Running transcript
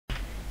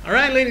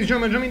Alright, ladies and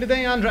gentlemen, join me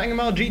today on Dragon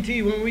Ball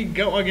GT when we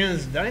go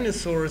against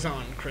dinosaurs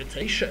on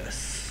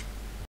Cretaceous.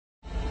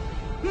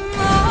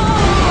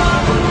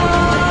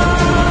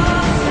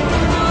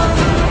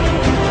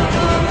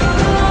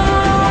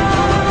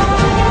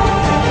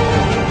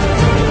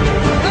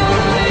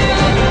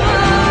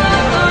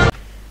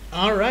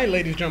 Alright,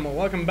 ladies and gentlemen,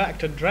 welcome back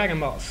to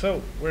Dragon Ball.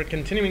 So, we're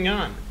continuing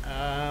on.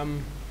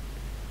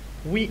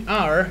 We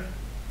are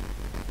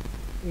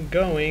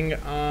going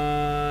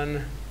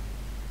on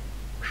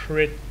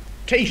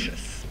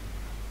Cretaceous.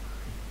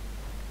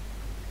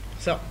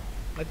 So,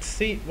 let's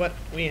see what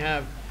we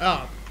have.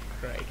 Oh,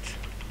 great.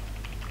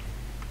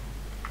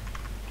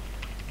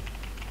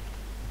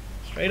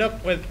 Straight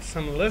up with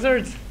some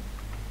lizards?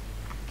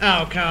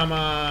 Oh, come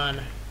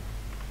on.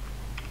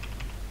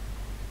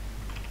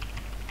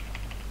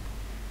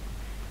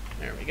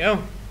 There we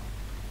go.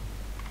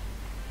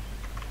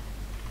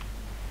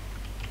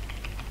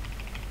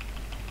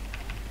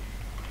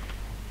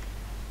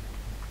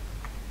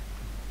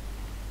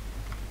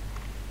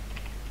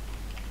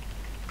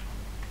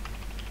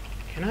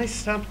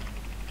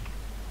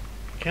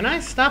 Can I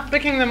stop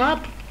picking them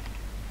up?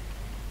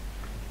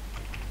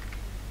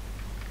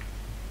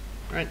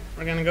 Alright,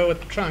 we're gonna go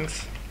with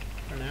Trunks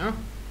for now.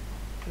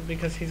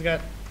 Because he's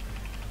got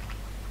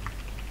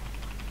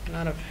a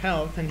lot of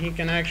health and he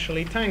can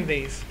actually tank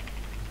these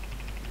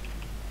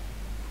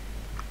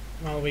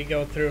while we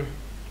go through.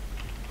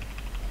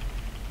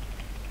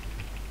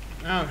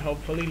 Not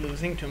hopefully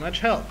losing too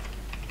much health.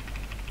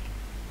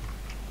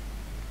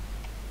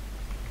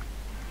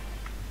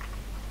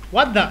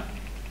 What the?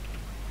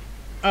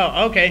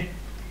 Oh, okay.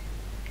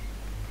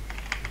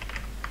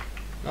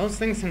 Those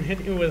things can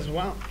hit you as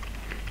well.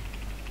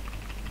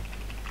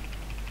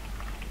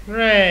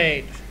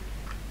 Great.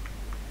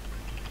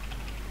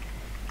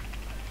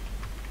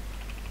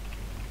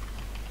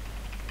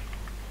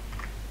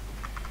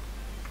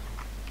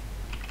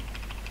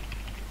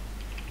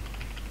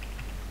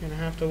 Gonna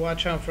have to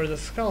watch out for the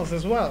skulls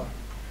as well.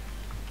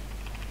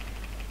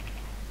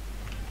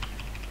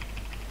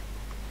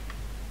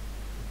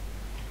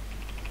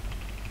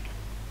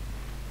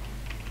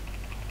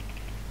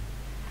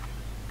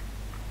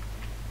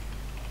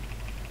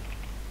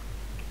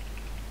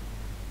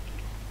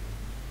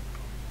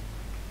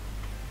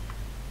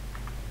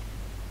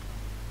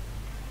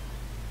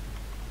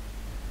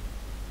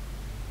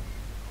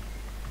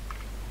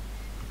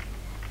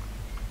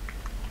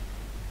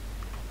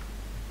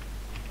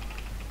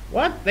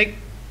 What? They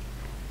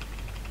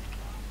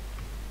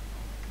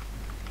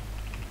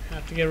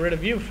have to get rid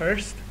of you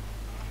first.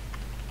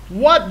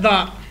 What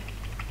the?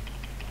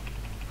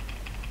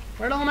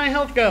 Where'd all my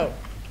health go?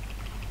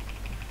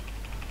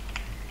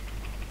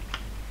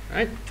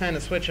 Alright, time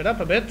to switch it up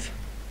a bit.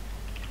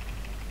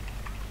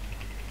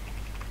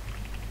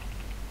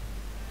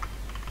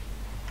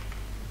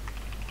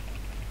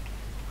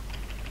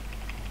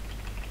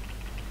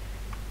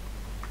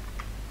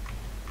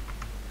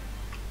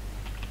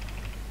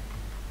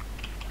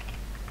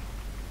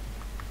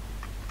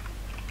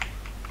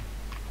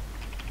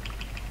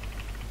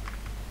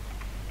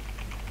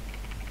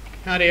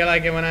 How do you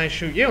like it when I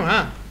shoot you,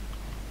 huh?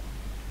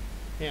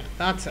 Yeah,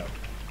 thought so.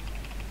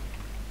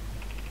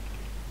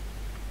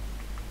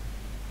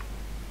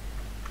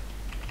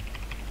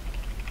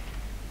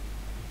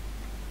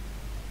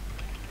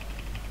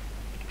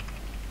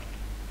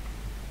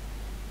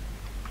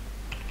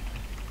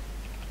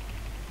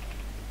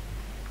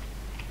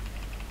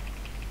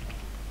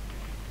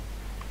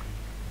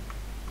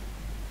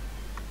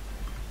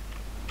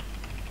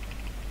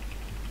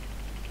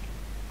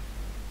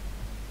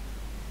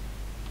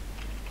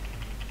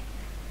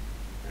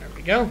 There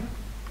we go.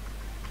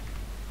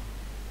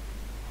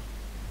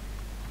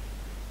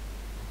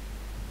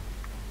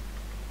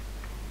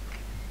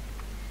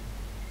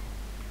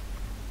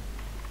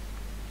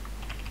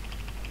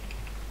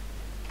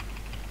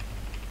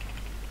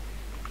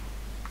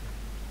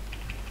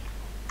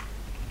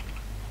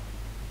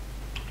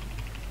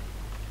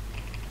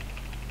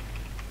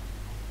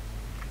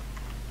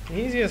 The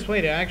easiest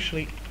way to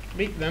actually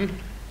beat them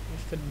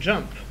is to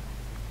jump.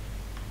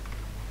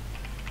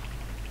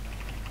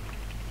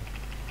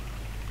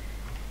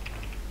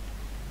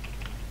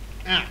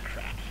 Ah,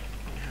 crap.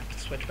 I have to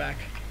switch back.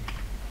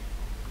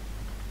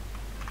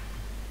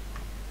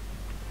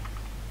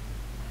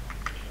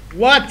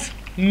 What?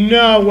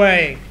 No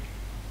way!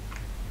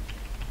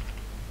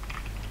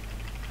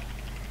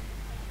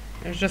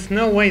 There's just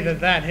no way that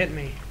that hit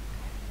me.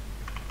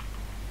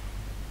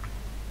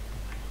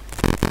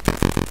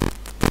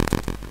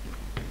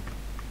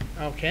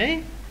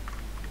 Okay.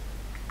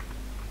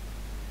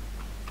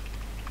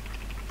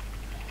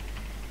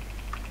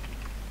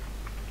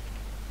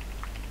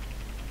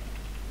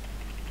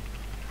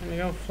 Gonna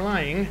go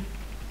flying.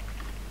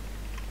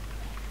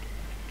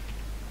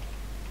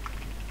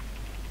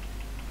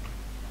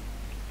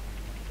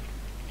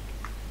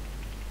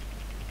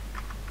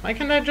 Why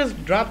can't I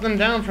just drop them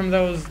down from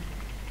those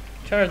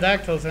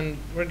pterodactyls and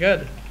we're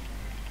good?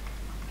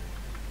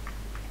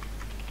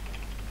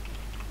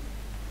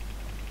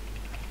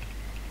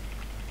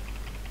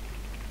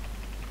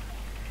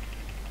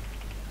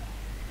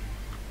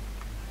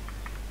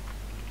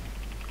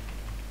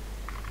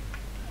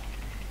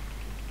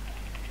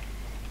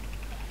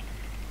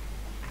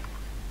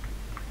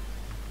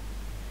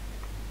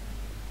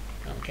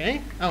 Okay.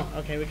 Oh,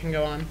 okay, we can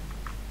go on.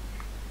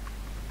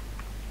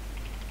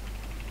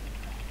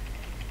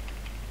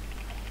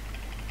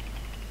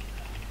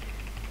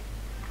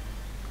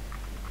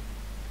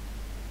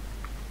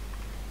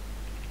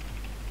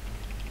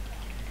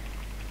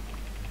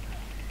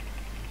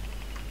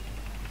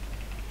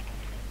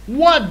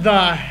 What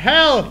the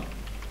hell?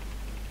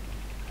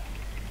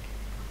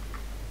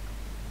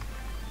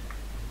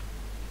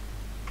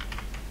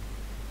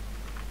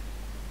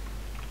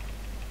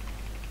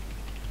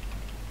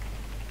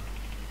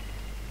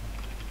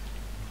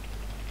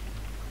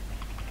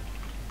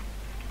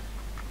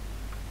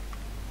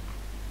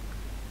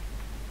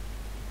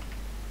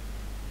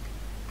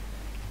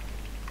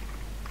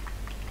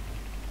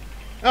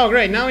 Oh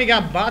great, now we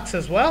got bots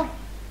as well?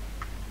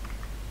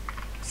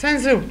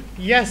 Senzu!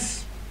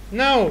 Yes!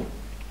 No!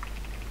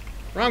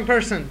 Wrong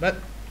person, but...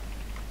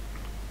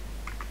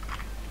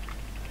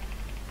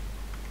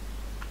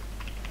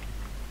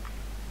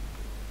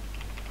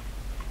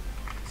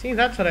 See,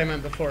 that's what I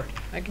meant before.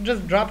 I could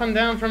just drop him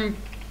down from...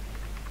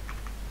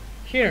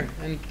 here,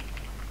 and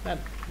that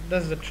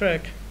does the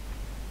trick.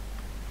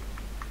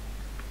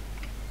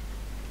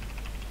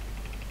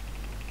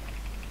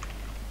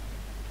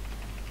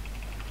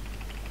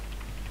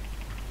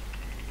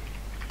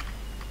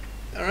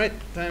 Alright,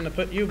 time to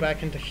put you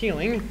back into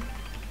healing.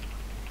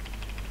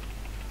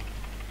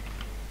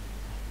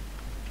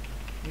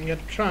 And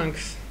get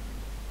Trunks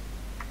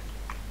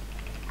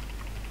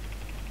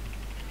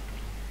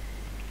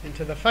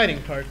into the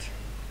fighting part.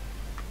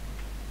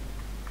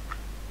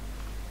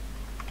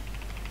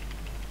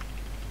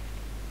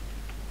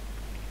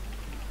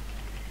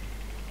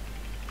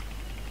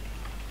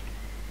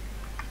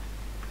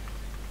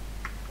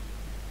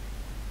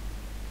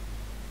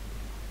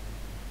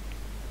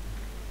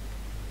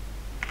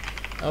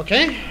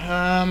 Okay,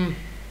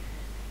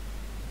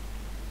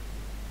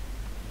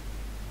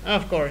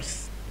 of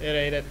course, it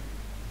ate it.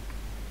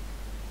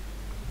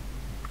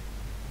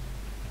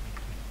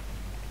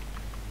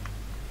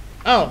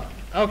 Oh,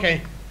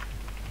 okay.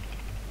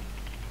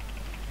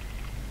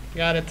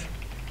 Got it.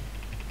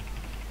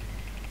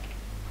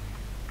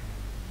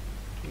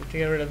 Need to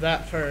get rid of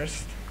that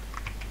first.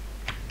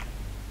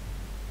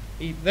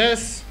 Eat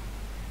this.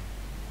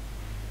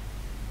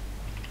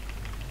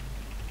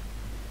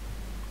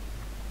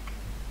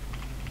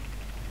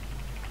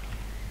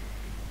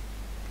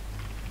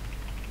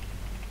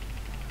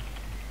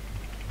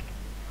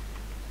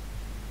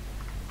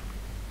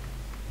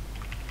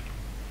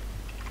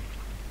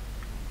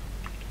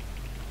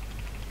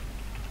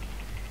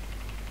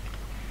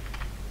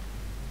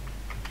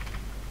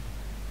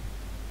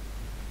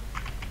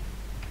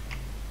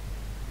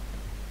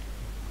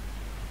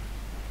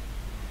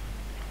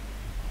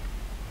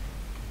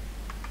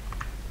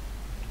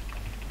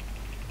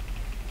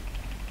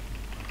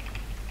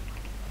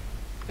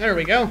 There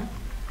we go.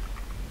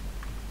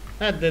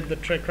 That did the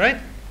trick, right?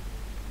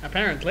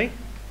 Apparently.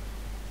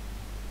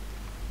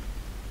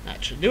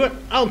 That should do it.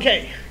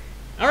 Okay.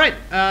 Alright,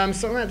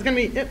 so that's going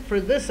to be it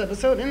for this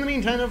episode. In the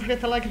meantime, don't forget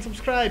to like and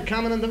subscribe,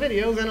 comment on the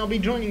videos, and I'll be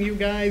joining you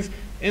guys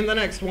in the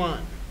next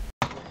one.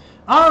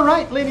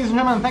 Alright, ladies and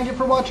gentlemen, thank you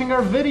for watching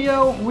our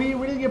video. We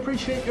really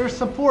appreciate your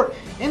support.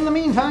 In the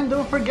meantime,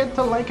 don't forget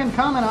to like and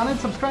comment on it,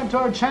 subscribe to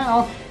our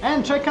channel,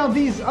 and check out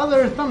these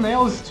other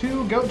thumbnails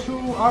to go to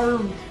our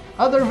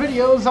other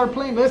videos, our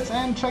playlists,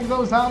 and check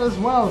those out as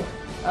well.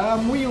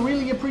 We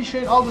really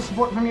appreciate all the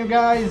support from you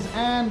guys,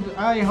 and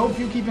I hope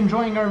you keep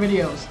enjoying our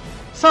videos.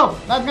 So,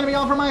 that's going to be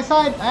all from my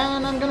side,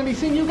 and I'm going to be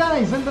seeing you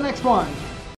guys in the next one.